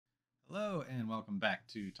Hello and welcome back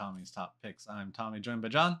to Tommy's Top Picks. I'm Tommy, joined by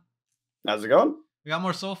John. How's it going? We got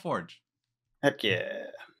more Solforge. Heck yeah.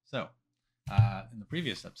 So, in the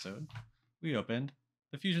previous episode, we opened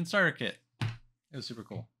the Fusion Starter Kit. It was super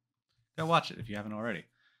cool. Go watch it if you haven't already.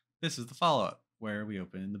 This is the follow-up where we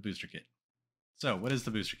open the Booster Kit. So, what is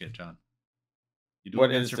the Booster Kit, John? You duel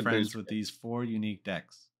against your friends with these 4 unique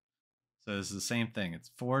decks. So this is the same thing.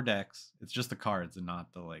 It's 4 decks. It's just the cards and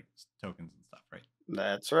not the tokens and stuff, right?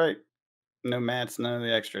 That's right. No mats, none of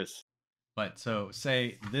the extras. But so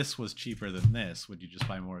say this was cheaper than this, would you just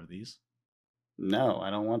buy more of these? No, I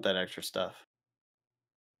don't want that extra stuff.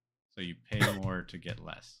 So you pay more to get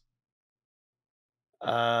less.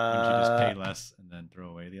 Wouldn't you just pay less and then throw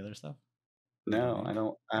away the other stuff? No, I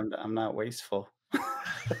don't. I'm not wasteful.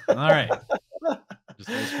 All right. Just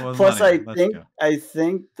wasteful Plus, money. I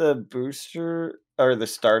think the booster or the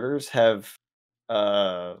starters have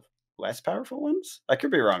less powerful ones. I could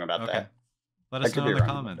be wrong about that. Let us know in the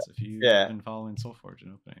comments if you've been following Solforge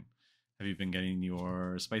and opening. Have you been getting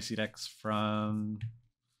your spicy decks from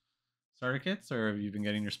starter kits, or have you been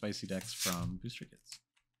getting your spicy decks from booster kits?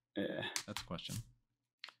 Yeah, that's a question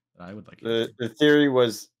that I would like. The theory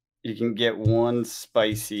was you can get one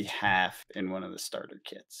spicy half in one of the starter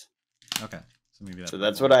kits. Okay, so maybe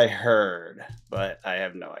that's what I heard, but I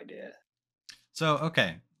have no idea. So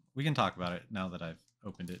okay, we can talk about it now that I've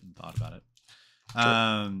opened it and thought about it.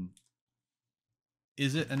 Sure.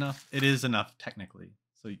 Is it enough? It is enough technically.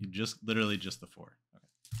 So you just literally just the 4.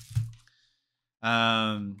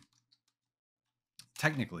 Okay.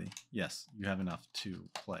 Technically, yes, you have enough to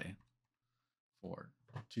play for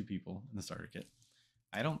 2 people in the starter kit.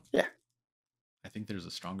 I don't. Yeah. I think there's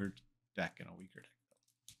a stronger deck and a weaker deck.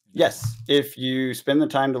 Yes, if you spend the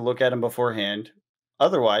time to look at them beforehand.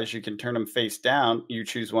 Otherwise, you can turn them face down. You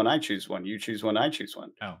choose one, I choose one. You choose one, I choose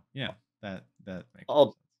one. Oh, yeah. That makes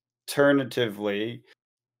sense. Alternatively,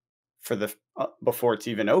 for the before it's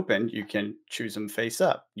even opened, you can choose them face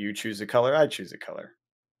up. You choose a color, I choose a color.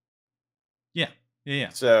 Yeah.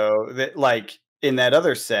 So that, like in that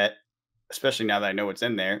other set, especially now that I know what's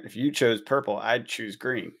in there, if you chose purple, I'd choose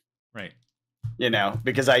green. Right. You know,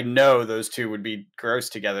 because I know those 2 would be gross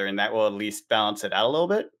together, and that will at least balance it out a little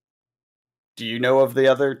bit. Do you know of the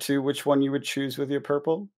other 2, which one you would choose with your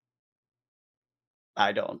purple?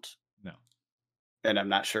 I don't. No. And I'm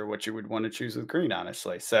not sure what you would want to choose with green,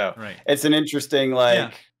 honestly. So right. It's an interesting,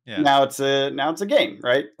 like, now it's a game,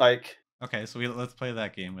 right? Like, okay, so let's play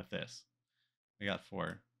that game with this. We got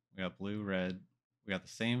 4. We got blue, red. We got the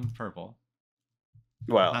same purple.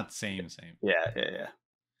 Well, not same. Yeah.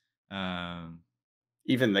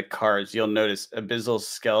 Even the cards, you'll notice Abyssal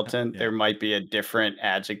Skeleton, there might be a different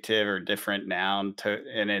adjective or different noun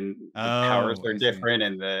and then the powers are different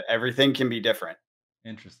and everything can be different.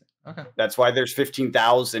 Interesting. Okay. That's why there's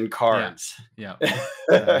 15,000 cards. Yeah.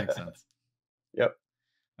 That makes sense. Yep.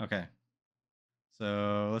 Okay.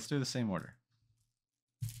 So let's do the same order.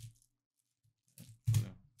 Blue,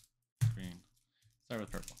 green. Start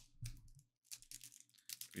with purple.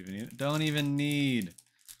 Don't even need.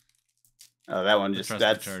 Oh, that one just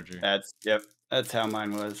that's how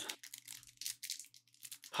mine was.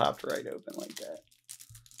 Popped right open like that.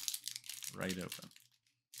 Right open.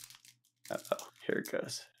 Uh-oh, here it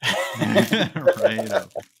goes. Right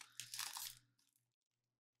open.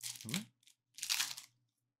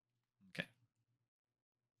 Okay.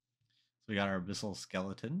 So we got our Abyssal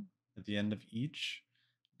Skeleton. At the end of each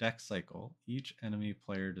deck cycle, each enemy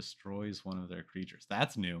player destroys one of their creatures.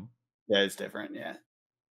 That's new. Yeah, it's different, yeah.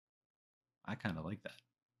 I kind of like that.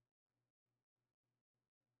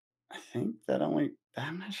 I think that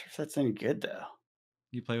I'm not sure if that's any good though.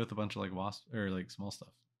 You play with a bunch of wasp or small stuff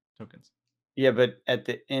tokens. Yeah, but at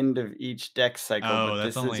the end of each deck cycle,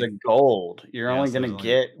 this is a gold. You're only going to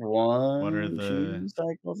get 2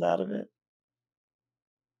 cycles out of it.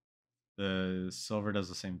 The silver does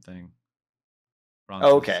the same thing. Bronze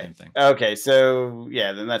does the same thing. Okay, so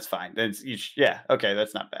yeah, then that's fine. That's each. Yeah, okay,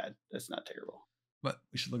 that's not bad. That's not terrible. But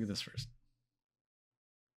we should look at this first.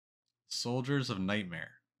 Soldiers of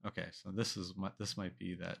Nightmare. Okay, so this might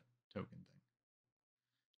be that token thing.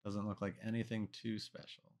 Doesn't look like anything too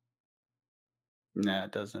special. No,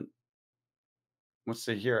 it doesn't. What's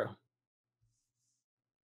the hero? I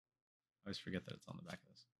always forget that it's on the back of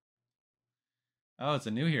this. Oh, it's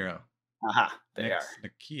a new hero. Aha, they are.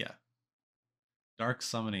 Nakia. Dark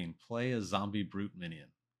Summoning. Play a zombie brute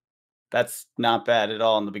minion. That's not bad at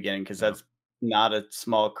all in the beginning because that's not a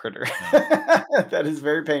small critter. No. That is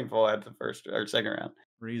very painful at the first or second round.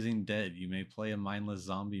 Raising Dead. You may play a mindless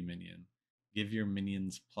zombie minion. Give your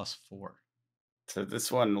minions +4. So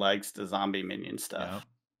this one likes the zombie minion stuff. Yep.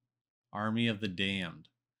 Army of the Damned.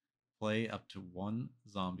 Play up to one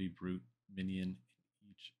zombie brute minion in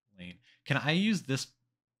each lane. Can I use this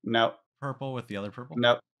No, purple with the other purple?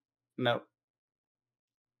 no, no.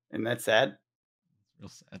 And that's sad. It's real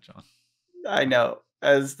sad, John. I know.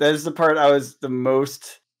 As that's the part I was the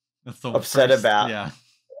most That's the upset first, about. yeah.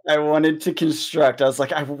 I wanted to construct. I was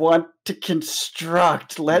like, I want to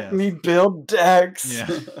construct. Let Yes. me build decks. Yeah.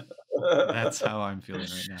 That's how I'm feeling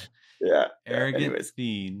right now. Yeah. Arrogant Anyways,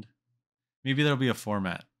 Fiend. Maybe there'll be a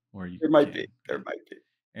format where you there might can. be. There might be.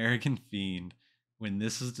 Arrogant Fiend. When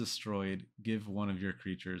this is destroyed, give one of your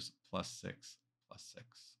creatures +6/+6.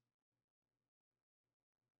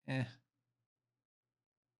 Eh.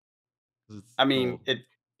 'Cause it's I mean, gold.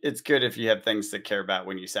 it's good if you have things to care about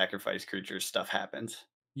when you sacrifice creatures. Stuff happens.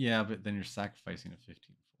 Yeah, but then you're sacrificing a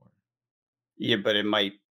 15/4. Yeah, but it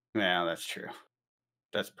might. Yeah, that's true.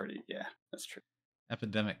 That's pretty. Yeah, that's true.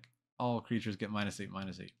 Epidemic. All creatures get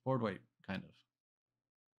 -8/-8. Board wipe, kind of.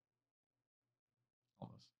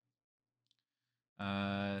 Almost.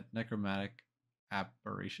 Necromantic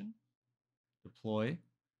Aberration. Deploy.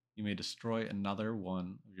 You may destroy another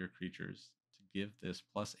one of your creatures to give this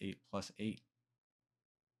 +8/+8.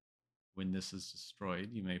 When this is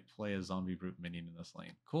destroyed, you may play a zombie brute minion in this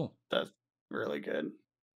lane. Cool. That's really good.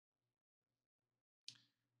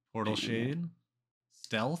 Portal Shade.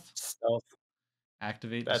 Stealth. Stealth.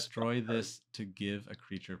 Activate, That's destroy hard. this to give a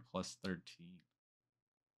creature +13.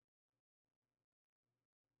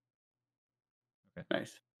 Okay.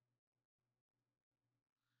 Nice.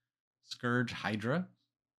 Scourge Hydra.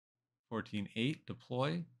 14/8.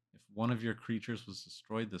 Deploy. If one of your creatures was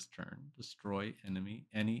destroyed this turn, destroy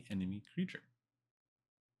any enemy creature.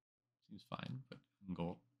 Seems fine, but in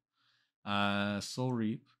gold. Soul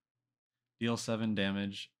Reap. Deal 7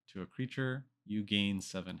 damage to a creature. You gain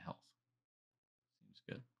 7 health. Seems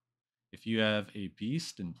good. If you have a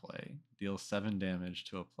beast in play, deal 7 damage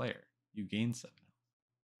to a player. You gain 7 health.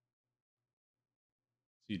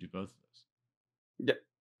 So you do both of those. Yep.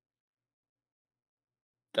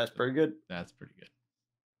 That's pretty good. That's pretty good.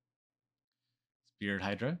 Spirit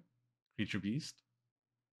Hydra. Creature Beast.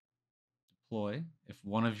 Deploy. If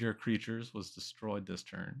one of your creatures was destroyed this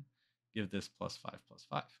turn, give this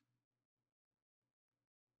 +5/+5.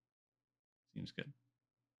 Seems good.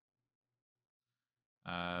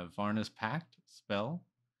 Varna's Pact. Spell.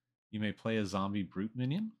 You may play a zombie brute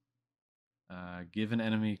minion. Give an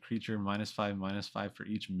enemy creature -5/-5 for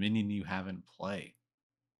each minion you have in play.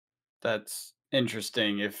 That's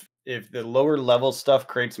interesting. If the lower level stuff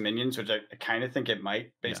creates minions, which I kind of think it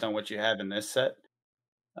might, based on what you have in this set,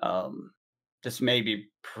 um, this may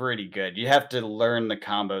be pretty good. You have to learn the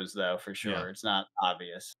combos though, for Yeah. sure. It's not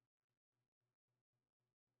obvious.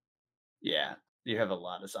 Yeah, you have a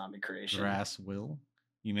lot of zombie creation. Grass Will.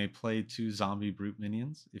 You may play 2 zombie brute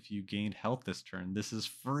minions. If you gained health this turn, this is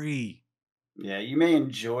free. Yeah, you may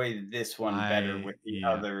enjoy this one better with the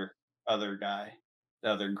Yeah. other guy, the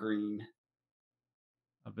other green.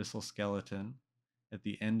 Abyssal Skeleton. At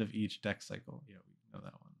the end of each deck cycle. Yeah, we know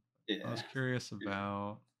that one. Yeah. I was curious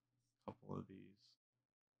about a couple of these.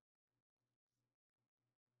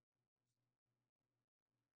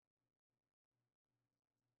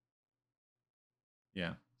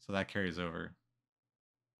 Yeah, so that carries over.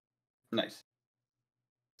 Nice.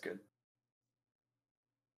 Good.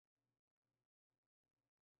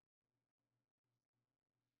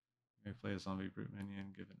 You may play a zombie brute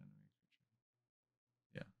minion, give an enemy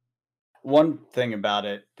creature. Yeah. One thing about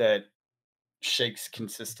it that shakes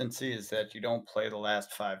consistency is that you don't play the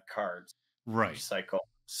last 5 cards Right. each cycle.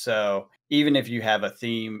 So even if you have a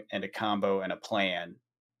theme and a combo and a plan,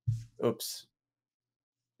 oops,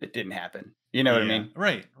 it didn't happen. You know what I mean?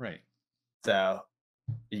 Right. So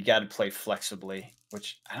you got to play flexibly,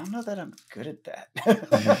 which I don't know that I'm good at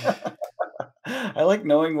that. I like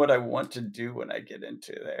knowing what I want to do when I get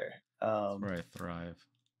into there. That's where I thrive.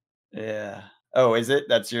 Yeah. Oh, is it?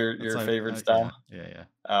 That's your That's favorite style? Yeah.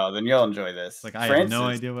 Oh, then you'll enjoy this. Like I have France no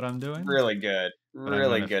is idea what I'm doing. really good. But I'm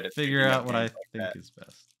Really gonna good at figure picking out up what I games like think that. is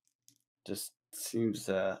best. Just seems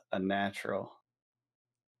a natural.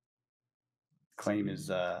 Claim his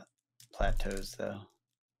plateaus though.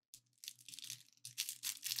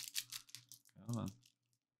 Come on.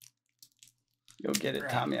 You'll get it,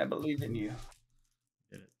 Tommy. I believe in you.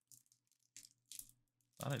 Get it.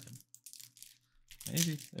 Thought I did.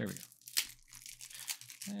 Maybe. There we go.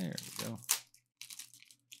 There we go.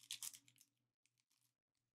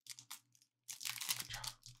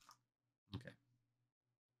 Okay.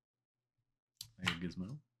 I get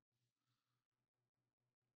Gizmo.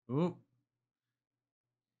 Ooh.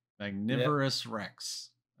 Magnivorous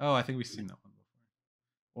Rex. Oh, I think we've seen that one before.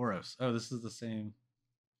 Oros. Oh, this is the same.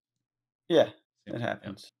 Yeah, Same it thing.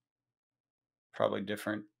 happens. probably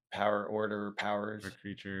different power order powers. For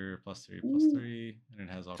creature +3 Mm, +3, and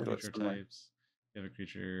it has all it looks creature similar. types. You have a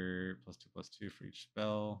creature +2/+2 for each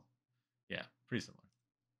spell. Yeah, pretty similar.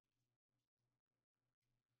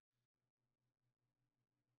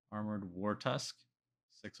 Armored War Tusk,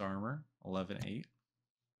 6 armor, 11/8.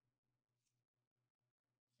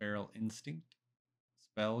 Feral Instinct.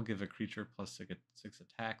 Spell, give a creature +6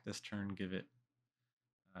 attack. This turn, give it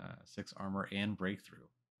 6 armor and breakthrough.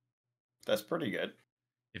 That's pretty good.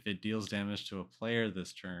 If it deals damage to a player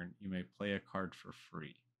this turn, you may play a card for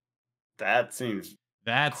free. That seems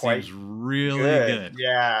That quite seems really good. good.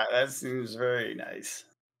 Yeah, that seems very nice.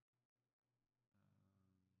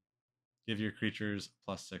 Give your creatures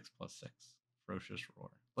 +6/+6. Ferocious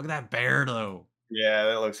Roar. Look at that bear, though. Yeah,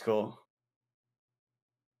 that looks cool.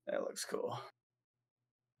 That looks cool.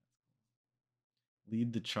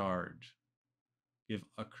 Lead the charge. Give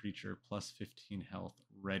a creature +15 health.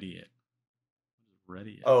 Ready it. What is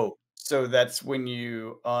ready it? Oh, so that's when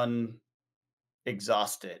you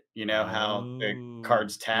exhaust it. You know how the Oh,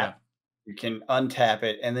 cards yeah. tap? You can untap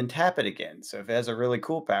it and then tap it again. So if it has a really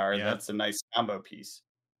cool power, Yep. that's a nice combo piece.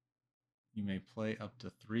 You may play up to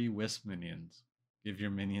 3 Wisp minions. Give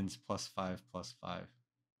your minions +5/+5.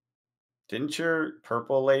 Didn't your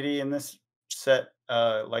purple lady in this set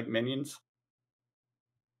like minions?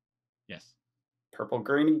 Yes. Purple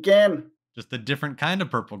green again. Just a different kind of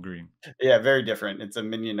purple green. Yeah, very different. It's a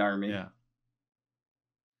minion army. Yeah.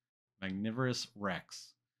 Magnivorous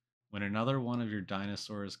Rex. When another one of your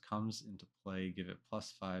dinosaurs comes into play, give it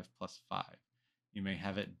 +5/+5. You may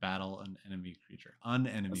have it battle an enemy creature. An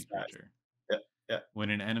enemy That's nice. creature. Yeah, yeah. When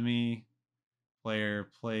an enemy player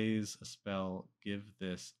plays a spell, give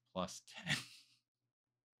this +10.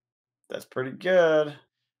 That's pretty good.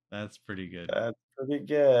 That's pretty good. That's pretty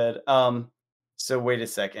good. So wait a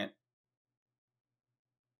second.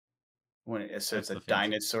 So That's it's a the fancy.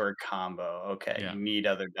 dinosaur combo. Okay, Yeah. you need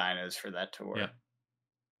other dinos for that to Yeah.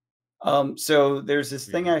 work. So there's this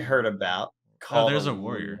thing I heard Warrior. about Oh, called a there's a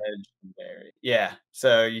warrior. legendary. Yeah,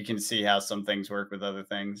 so you can see how some things work with other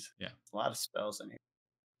things. Yeah. A lot of spells in here.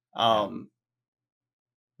 Yeah. Um,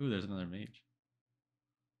 Ooh, there's another mage.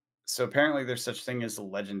 so apparently there's such thing as a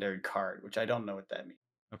legendary card, which I don't know what that means,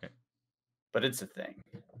 Okay. but it's a thing.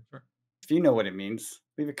 Sure. If you know what it means,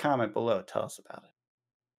 leave a comment below. Tell us about it.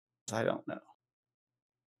 'Cause I don't know.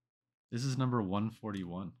 This is number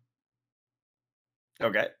 141.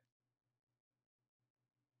 Okay.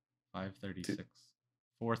 536. Do they have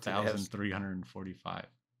 4,345.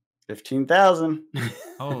 15,000?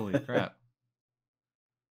 Holy crap.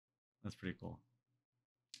 That's pretty cool.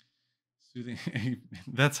 Soothing.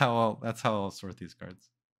 That's how I'll sort these cards.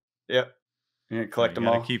 Yep. You collect You them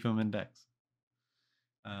gotta all. keep them in decks.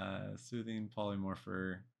 Soothing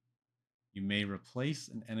Polymorpher. You may replace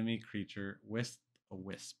an enemy creature with a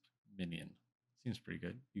wisp minion. Seems pretty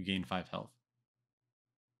good. You gain 5 health.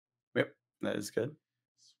 Yep. That is good.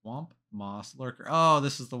 Swamp Moss Lurker. Oh,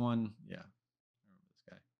 this is the one. Yeah. I remember this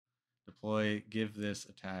guy. Deploy, give this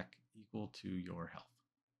attack equal to your health.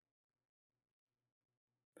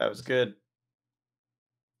 That was good.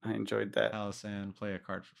 I enjoyed that. Palisan, play a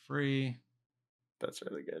card for free. That's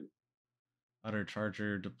really good. Utter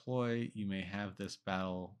Charger, deploy. You may have this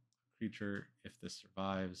battle creature. If this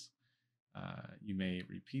survives, you may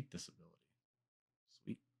repeat this ability.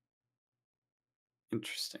 Sweet.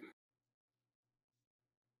 Interesting.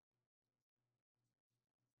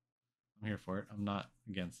 I'm here for it. I'm not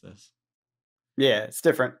against this. Yeah, it's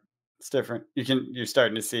different. It's different. You're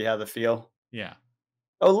starting to see how the feel. Yeah.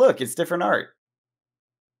 Oh, look, it's different art.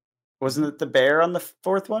 Wasn't it? it the bear on the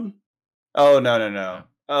fourth one? Oh, no, no, no. No.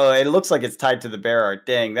 Oh, it looks like it's tied to the bear art.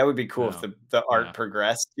 Dang, that would be cool if No. the art Yeah.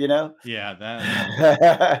 progressed, you know? Yeah,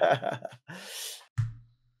 that.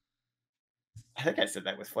 I think I said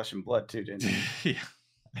that with flesh and blood too, didn't I? Yeah.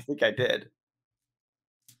 I think I did.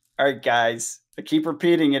 All right, guys. I keep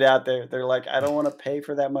repeating it out there. They're like, I don't want to pay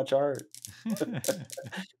for that much art.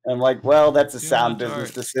 I'm like, well, that's a Too sound much business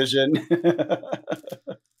art. decision.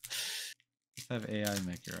 Just have AI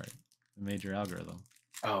make your art. The major algorithm.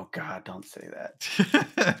 Oh God, don't say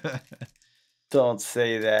that. Don't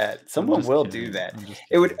say that. Someone will do kidding. that. I'm just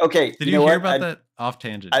It would kidding. okay. Did you you know hear what? about that off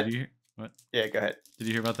tangent? I- Did you hear what? Yeah, go ahead. Did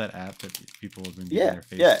you hear about that app that people have been using Yeah, their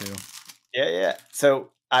face yeah. to? Yeah, yeah.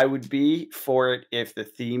 So I would be for it if the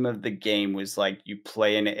theme of the game was like you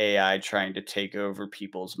play an AI trying to take over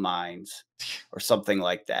people's minds or something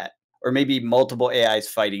like that. Or maybe multiple AIs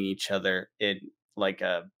fighting each other in like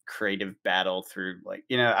a creative battle through like,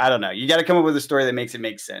 I don't know. You got to come up with a story that makes it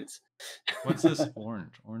make sense. What's this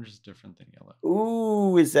orange? Orange is different than yellow.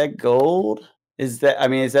 Ooh, is that gold? Is that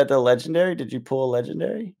the legendary? Did you pull a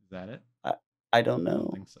legendary? Is that it? I don't I don't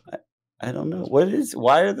know. think so. I don't know. Those What ones. is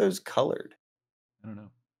why are those colored? I don't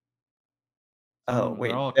know. Some of Oh, them, they're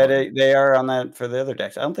wait, all that colored. they are on that for the other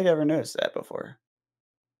decks. I don't think I ever noticed that before.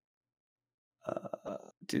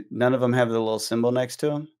 Do none of them have the little symbol next to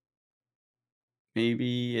them?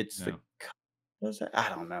 Maybe it's the No. what is that? I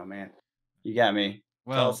don't know, man. You got me.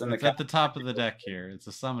 Tell us Well, in the it's at comments the top of the deck here. It's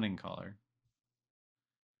a summoning color.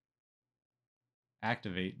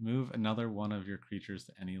 Activate. Move another one of your creatures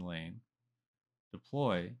to any lane.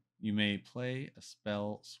 Deploy. You may play a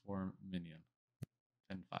spell swarm minion.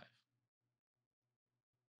 10-5.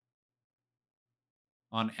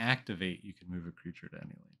 On activate, you can move a creature to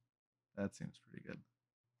any lane. That seems pretty good.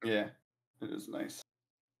 Yeah, it is nice.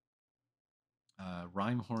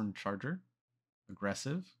 Rhymehorn Charger.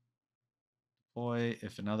 Aggressive. Deploy.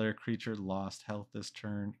 If another creature lost health this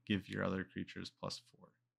turn, give your other creatures +4.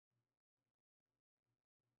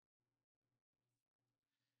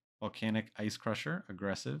 Volcanic Ice Crusher.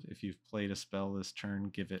 Aggressive. If you've played a spell this turn,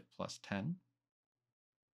 give it +10.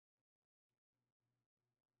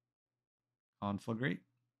 Conflagrate.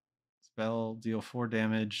 Spell, deal 4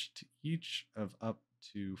 damage to each of up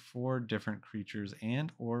to 4 different creatures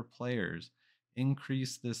and or players.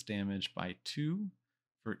 Increase this damage by 2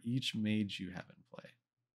 for each mage you have in play.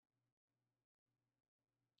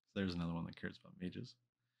 So there's another one that cares about mages.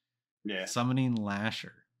 Yeah, Summoning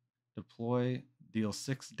Lasher. Deploy, deal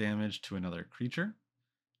 6 damage to another creature.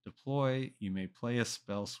 Deploy, you may play a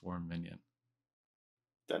spell swarm minion.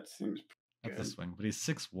 that seems At good. the swing, but he's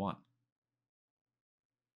 6/1.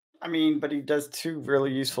 I mean, but he does two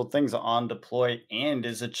really useful things on deploy and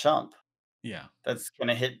is a chump. Yeah, That's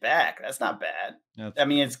gonna hit back. That's not bad. that's I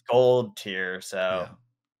mean, pretty it's good. gold tier, Yeah, so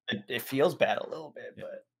it feels bad a little bit, yeah.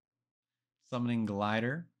 but Summoning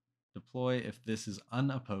Glider. Deploy if this is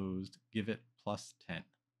unopposed, give it +10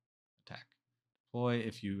 attack. Deploy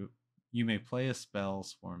if you may play a spell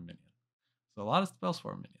swarm minion. So a lot of spell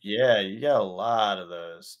swarm minions. yeah, you got a lot of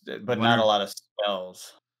those, but not a Winter, lot of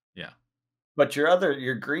spells. yeah. But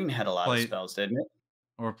your green had a lot of Play spells, didn't it?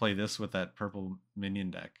 or play this with that purple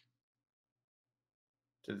minion deck.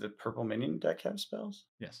 Did the purple minion deck have spells?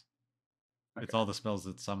 Yes, it's Okay. all the spells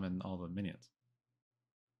that summon all the minions.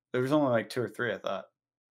 There was only like 2 or 3, I thought.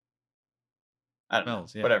 I don't know.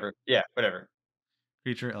 Spells, yeah. Whatever. Yeah, whatever.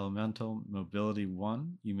 Creature elemental mobility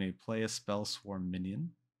 1. You may play a spell swarm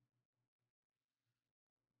minion.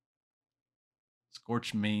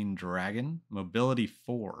 Scorchmane Dragon mobility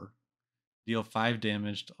 4. Deal 5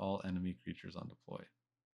 damage to all enemy creatures on deploy.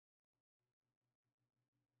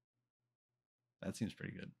 That seems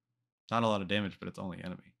pretty good. Not a lot of damage, but it's only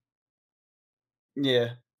enemy.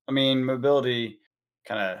 Yeah. I mean, mobility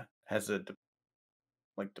kinda has a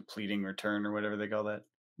like depleting return or whatever they call that.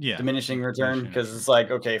 Yeah, Diminishing return diminishing because return. it's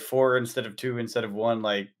like, okay, 4 instead of 2 instead of 1,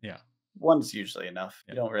 like, Yeah, 1's usually enough.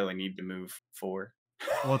 You yeah. don't really need to move 4.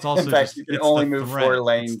 Well, it's In also fact, just you can only move 4 It's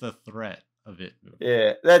lanes. the threat of it moving.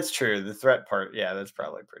 Yeah, that's true. The threat part, yeah, that's Yeah.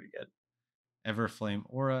 probably pretty good. Everflame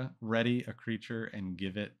Aura, ready a creature and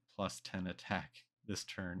give it +10 attack. This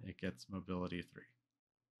turn it gets mobility 3.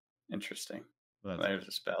 Interesting. So that's There's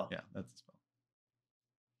a spell. yeah, that's a spell.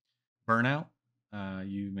 Burnout.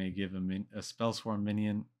 You may give a spell swarm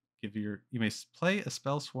minion. You may play a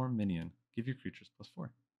spell swarm minion. Give your creatures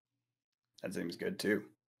 +4. That seems good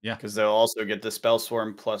too, Yeah. because 'cause they'll also get the spell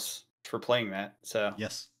swarm plus for playing that, so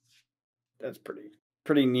Yes. that's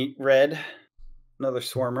pretty neat. Red, another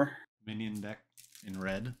swarmer. Minion deck in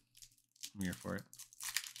red. I'm here for it.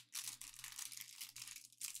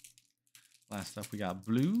 Last up, we got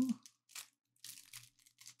blue.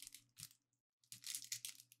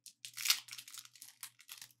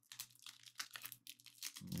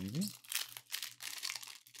 Maybe.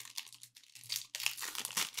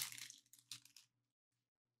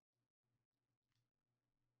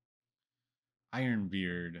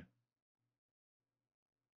 Ironbeard.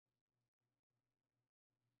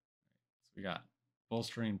 So we got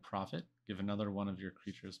bolstering profit. Give another one of your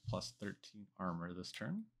creatures +13 armor this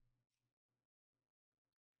turn.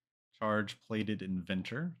 Charge plated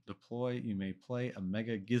inventor. Deploy. You may play a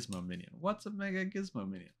mega gizmo minion. What's a mega gizmo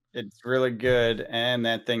minion? It's really good, and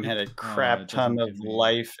that thing had a crap It ton doesn't of give me.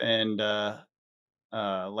 life and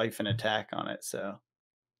attack on it, so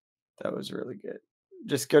that was really good.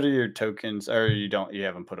 Just go to your tokens, or you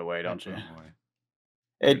haven't put away, I don't put you? them away.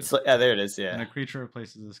 There it It's is. there it is, When yeah. a creature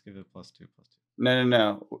replaces this, give it +2/+2.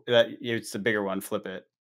 No, it's the bigger one, flip it.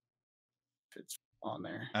 If it's on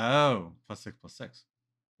there. Oh, +6/+6.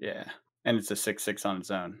 Yeah, and it's a 6/6 on its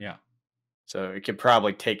own. Yeah. So it could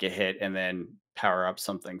probably take a hit and then power up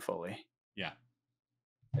something fully. Yeah.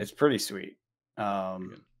 It's pretty sweet. Pretty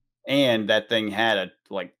good. And that thing had a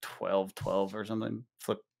like 12-12 or something.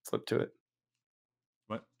 Flip to it.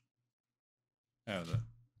 What? Oh, the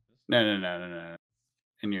No, no, no, no, no, no.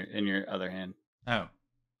 In your other hand. oh,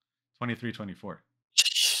 23-24.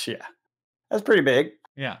 Yeah. That's pretty big.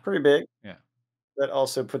 Yeah, Pretty big. yeah, That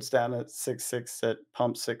also puts down at 6/6 at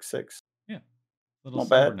pump 6/6. yeah. Little Not cyber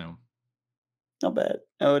bad. gnome. Not bad.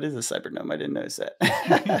 Oh, it is a Cybernome. I didn't notice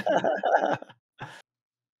that.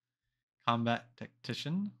 Combat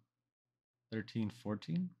tactician.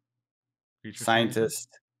 13-14. Creature scientist.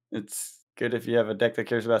 Scientist. It's good if you have a deck that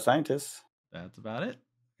cares about scientists. That's about it.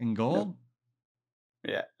 In Yep. gold.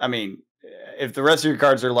 Yeah. I mean, if the rest of your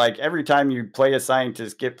cards are like every time you play a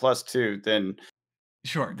scientist, get +2,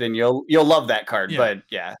 Sure. then you'll love that card. Yeah. But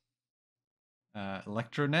yeah.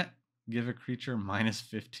 Electronet. Give a creature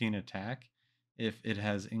 -15 attack. If it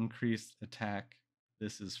has increased attack,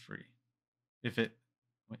 this is free. If it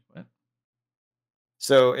wait, what?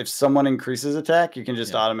 So if someone increases attack, you can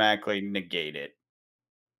just Yeah. automatically negate it.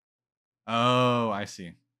 Oh, I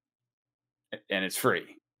see. And it's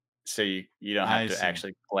free. So you don't have I to see.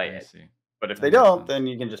 actually play I it. see. But if That they makes don't, sense. then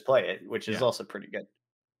you can just play it, which is Yeah. also pretty good.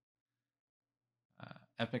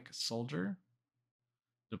 Epic Soldier.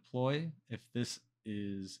 Deploy. If this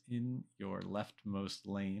is in your leftmost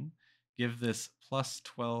lane, give this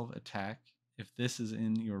 +12 attack. If this is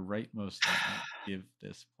in your rightmost lane, give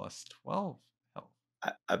this +12 health.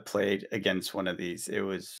 I played against one of these. It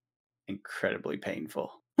was incredibly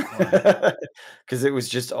painful Why? because it was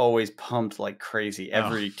just always pumped like crazy. Oh,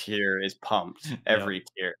 Every tier is pumped, yep, every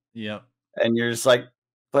tier. yep. And you're just like,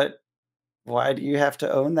 but why do you have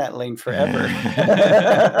to own that lane forever?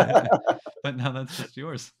 But now that's just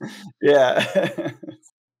yours. Yeah.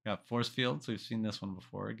 Got Force Fields. We've seen this one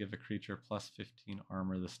before. Give a creature +15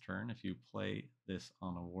 armor this turn. If you play this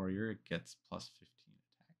on a warrior, it gets +15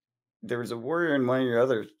 attack. There was a warrior in one of your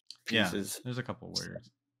other Yeah, pieces. there's a couple warriors.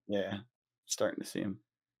 Yeah. Starting to see him.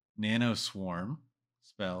 Nano Swarm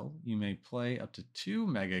spell. You may play up to 2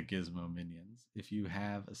 Mega Gizmo minions. If you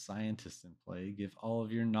have a scientist in play, give all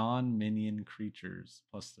of your non-minion creatures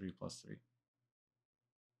 +3/+3.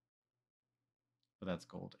 But that's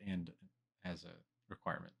gold and as a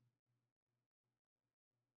requirement.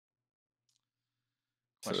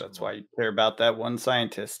 So that's Questionable. why you care about that one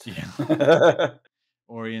scientist. Yeah.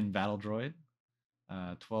 Orion Battle Droid.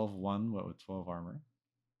 12-1, what with 12 armor.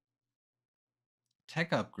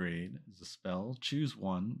 Tech Upgrade is a spell. Choose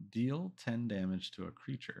one, deal 10 damage to a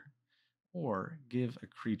creature, or give a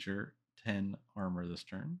creature 10 armor this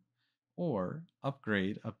turn, or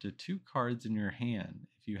upgrade up to 2 cards in your hand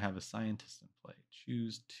if you have a scientist in play.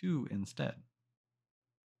 Choose 2 instead.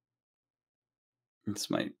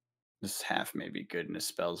 This half may be good in a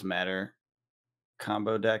spells matter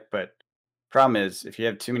combo deck, but problem is if you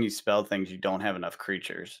have too many spell things, you don't have enough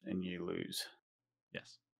creatures and you lose.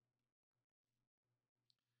 Yes.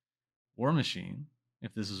 War Machine,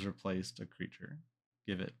 if this has replaced a creature,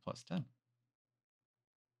 give it +10.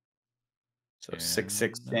 So And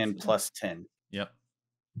 6/6 that's and it. +10. Yep.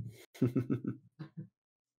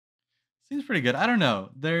 Seems pretty good. I don't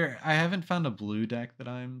know. I haven't found a blue deck that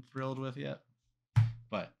I'm thrilled with yet,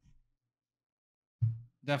 but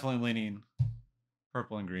definitely leaning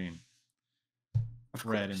purple and green, Of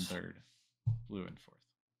red in course. third, blue in fourth.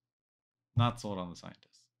 Not sold on the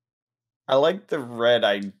scientists. I like the red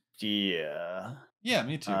idea. Yeah,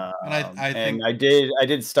 me too. And I think I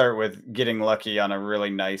did start with getting lucky on a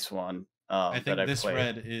really nice one that I this played.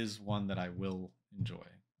 red is one that I will enjoy.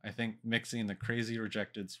 I think mixing the crazy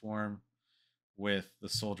rejected swarm with the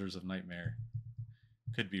soldiers of nightmare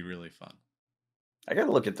could be really fun. I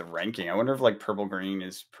gotta look at the ranking. I wonder if like purple green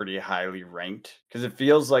is pretty highly ranked because it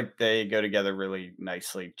feels like they go together really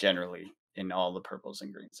nicely generally in all the purples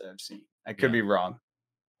and greens that I've seen. I could Yeah. be wrong.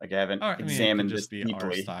 Like I haven't Or I mean, it could examined this just be our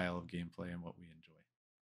deeply. style of gameplay and what we enjoy.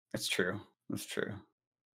 That's true. That's true.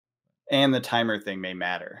 And the timer thing may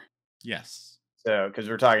matter. Yes. So because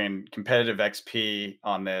we're talking competitive XP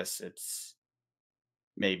on this, it's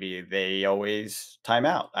maybe they always time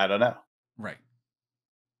out. I don't know. Right.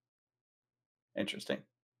 Interesting.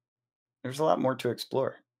 There's a lot more to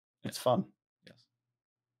explore. Yeah. It's fun. Yes.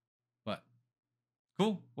 But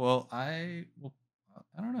cool. Well, I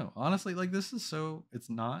don't know. Honestly, like this is it's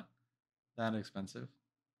not that expensive.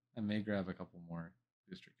 I may grab a couple more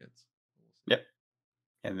booster kits. We'll see. Yep.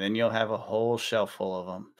 And then you'll have a whole shelf full of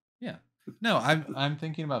them. Yeah. No, I'm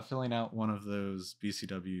thinking about filling out one of those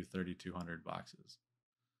BCW 3200 boxes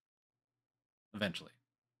eventually.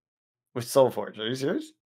 With Soulforge. Are you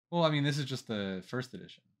serious? Well, I mean, this is just the first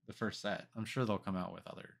edition, the first set. I'm sure they'll come out with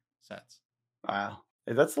other sets. Wow.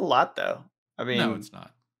 That's a lot though. I No, mean, it's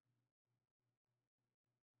not.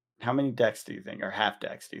 How many decks do you think, or half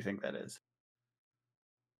decks do you think that is?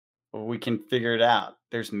 Well, we can figure it out.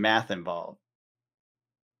 There's math involved.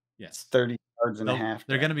 It's Yes. 30 cards in a They'll half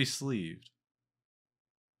they're deck. gonna be sleeved,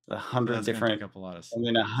 A so 100 that's gonna take different, up a lot of and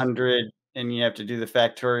then a space. 100, and you have to do the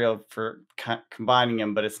factorial for combining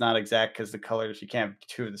them, but it's not exact because the colors, you can't have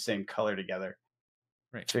 2 of the same color together.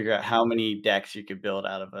 Right. Figure out how many decks you could build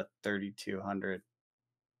out of a 3,200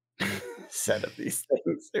 set of these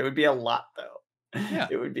things. It would be a lot, though. Yeah.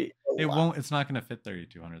 It would be a lot. It's not gonna fit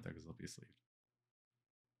 3,200 though, because 'cause they'll be sleeved.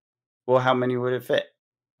 Well, how many would it fit?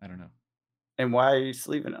 I don't know. And why are you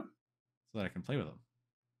sleeving them? So that I can play with them.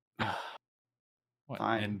 What?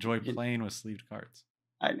 I Fine. enjoy playing with sleeved cards.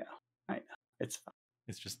 I know. I know. It's fine.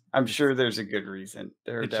 It's just I'm it's sure there's a good reason.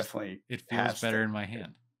 There it just definitely it feels has to. better in my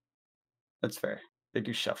hand. That's fair. They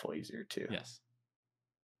do shuffle easier too. Yes.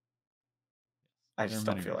 I There are just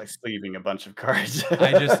don't many feel like reasons. sleeving a bunch of cards.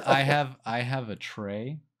 I have a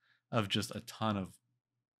tray of just a ton of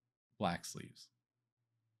black sleeves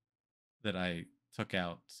that I took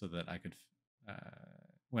out so that I could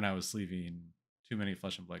when I was sleeving too many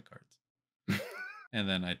Flesh and Blood cards. And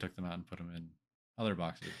then I took them out and put them in other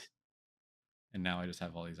boxes. And now I just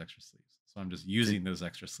have all these extra sleeves. So I'm just using those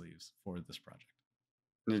extra sleeves for this project.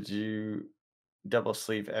 Did you double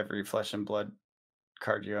sleeve every Flesh and Blood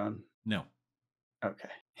card you own? No, Okay.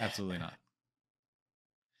 absolutely not.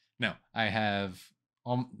 No, I have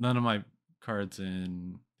none of my cards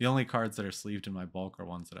in. The only cards that are sleeved in my bulk are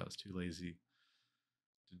ones that I was too lazy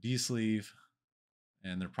to de-sleeve,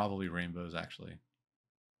 and they're probably rainbows actually,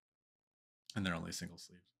 and they're only single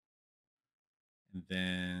sleeved. And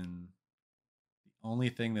then the only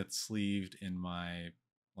thing that's sleeved in my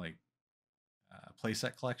like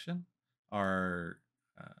playset collection are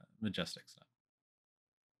majestics now.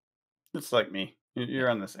 It's like me. Yeah, You're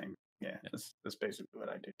on the same. Yeah, yeah, that's basically what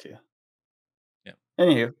I do too. yeah.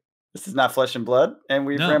 Anywho, this is not Flesh and Blood, and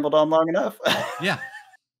we've No, rambled on long enough. yeah.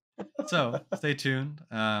 So stay tuned.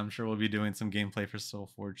 I'm sure we'll be doing some gameplay for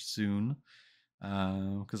Soulforge soon,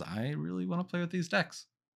 because I really want to play with these decks.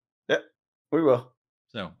 Yep, we will.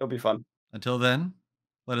 So It'll be fun. until then,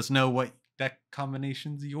 let us know what deck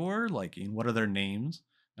combinations you're liking. What are their names?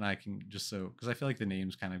 And I can just because I feel like the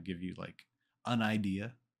names kind of give you like an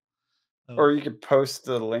idea of Or you could post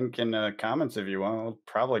the link in the comments if you want. We'll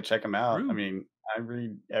probably check them out. I true. mean, I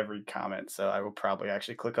read every comment, so I will probably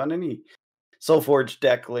actually click on any Soulforge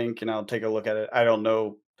deck link and I'll take a look at it. I don't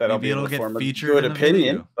know that I'll Maybe be able it'll to get form a featured good in a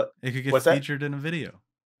opinion, video. but It could get what's that? featured in a video.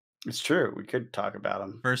 It's true. We could talk about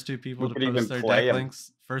them. First two people We to could post even their play deck them.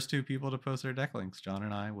 links. First two people to post their deck links. John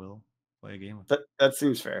and I will play a game with them. That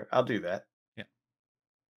seems fair. I'll do that. Yeah.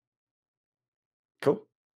 Cool.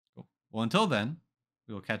 Cool. Well, until then,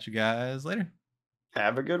 we will catch you guys later.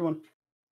 Have a good one.